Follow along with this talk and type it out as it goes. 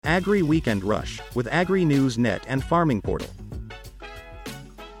AGRI Weekend Rush, with AGRI News Net and Farming Portal.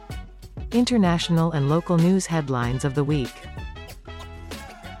 International and local news headlines of the week.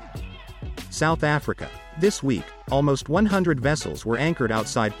 South Africa. This week, almost 100 vessels were anchored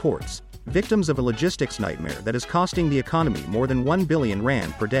outside ports, victims of a logistics nightmare that is costing the economy more than 1 billion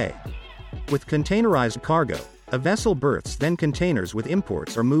rand per day. With containerized cargo, a vessel berths, then containers with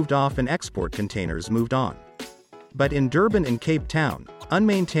imports are moved off and export containers moved on. But in Durban and Cape Town,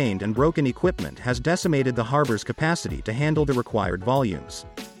 unmaintained and broken equipment has decimated the harbor's capacity to handle the required volumes.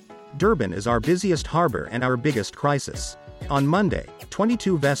 Durban is our busiest harbor and our biggest crisis. On Monday,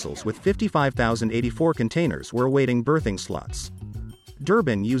 22 vessels with 55,084 containers were awaiting berthing slots.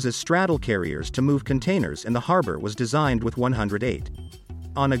 Durban uses straddle carriers to move containers and the harbor was designed with 108.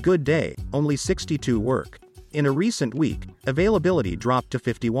 On a good day, only 62 work. In a recent week, availability dropped to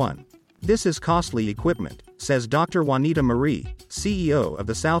 51. This is costly equipment, says Dr. Juanita Marie, CEO of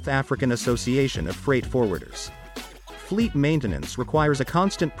the South African Association of Freight Forwarders. Fleet maintenance requires a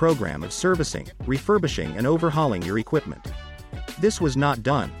constant program of servicing, refurbishing and overhauling your equipment. This was not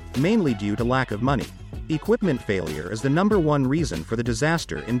done, mainly due to lack of money. Equipment failure is the #1 reason for the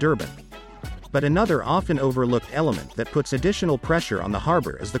disaster in Durban. But another often overlooked element that puts additional pressure on the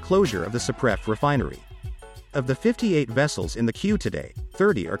harbor is the closure of the Supref refinery. Of the 58 vessels in the queue today,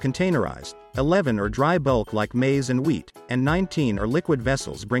 30 are containerized, 11 are dry bulk like maize and wheat, and 19 are liquid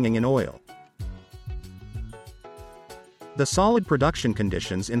vessels bringing in oil. The solid production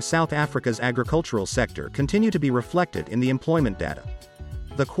conditions in South Africa's agricultural sector continue to be reflected in the employment data.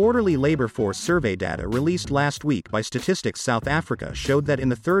 The quarterly labor force survey data released last week by Statistics South Africa showed that in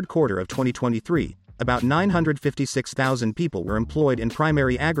the third quarter of 2023, about 956,000 people were employed in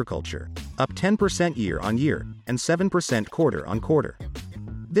primary agriculture, up 10% year-on-year, and 7% quarter-on-quarter.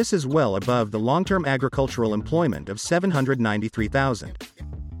 This is well above the long-term agricultural employment of 793,000.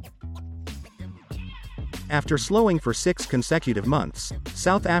 After slowing for 6 consecutive months,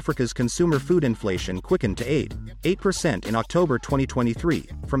 South Africa's consumer food inflation quickened to 8% in October 2023,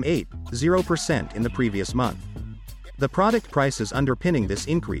 from 0% in the previous month. The product prices underpinning this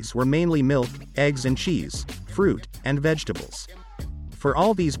increase were mainly milk, eggs and cheese, fruit, and vegetables. For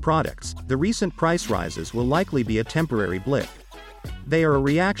all these products, the recent price rises will likely be a temporary blip. They are a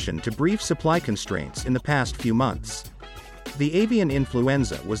reaction to brief supply constraints in the past few months. The avian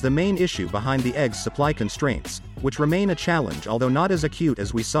influenza was the main issue behind the eggs supply constraints, which remain a challenge although not as acute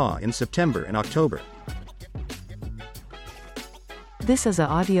as we saw in September and October. This is a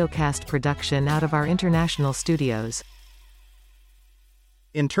audiocast production out of our international studios.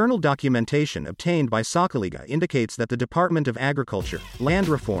 Internal documentation obtained by Socaliga indicates that the Department of Agriculture, Land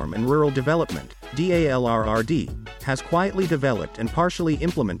Reform and Rural Development, DALRRD, has quietly developed and partially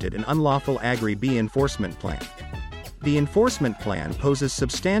implemented an unlawful AGRI enforcement plan. The enforcement plan poses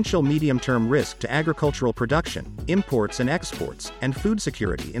substantial medium-term risk to agricultural production, imports and exports, and food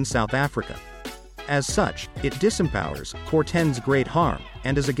security in South Africa. As such, it disempowers, portends great harm,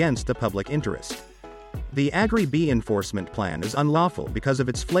 and is against the public interest. The AGRI enforcement plan is unlawful because of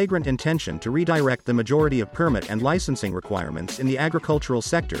its flagrant intention to redirect the majority of permit and licensing requirements in the agricultural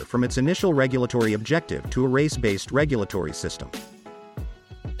sector from its initial regulatory objective to a race-based regulatory system.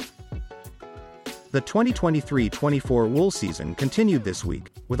 The 2023-24 wool season continued this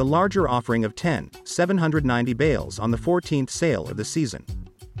week, with a larger offering of 790 bales on the 14th sale of the season.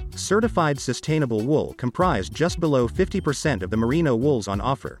 Certified sustainable wool comprised just below 50% of the merino wools on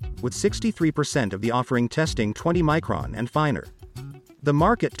offer, with 63% of the offering testing 20 micron and finer. The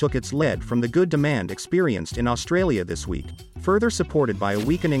market took its lead from the good demand experienced in Australia this week, further supported by a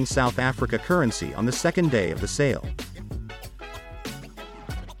weakening South Africa currency on the second day of the sale.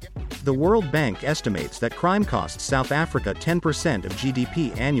 The World Bank estimates that crime costs South Africa 10% of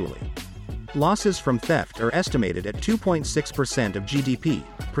GDP annually. Losses from theft are estimated at 2.6% of GDP,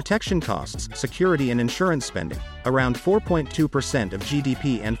 protection costs, security and insurance spending, around 4.2% of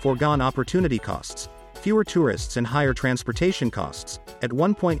GDP and foregone opportunity costs, fewer tourists and higher transportation costs, at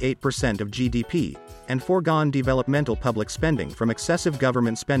 1.8% of GDP, and foregone developmental public spending from excessive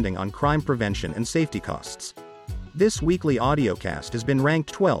government spending on crime prevention and safety costs. This weekly audiocast has been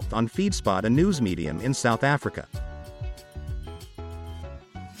ranked 12th on FeedSpot, a news medium in South Africa.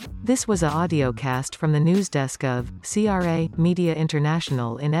 This was a audiocast from the news desk of CRA Media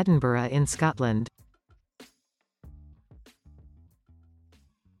International in Edinburgh in Scotland.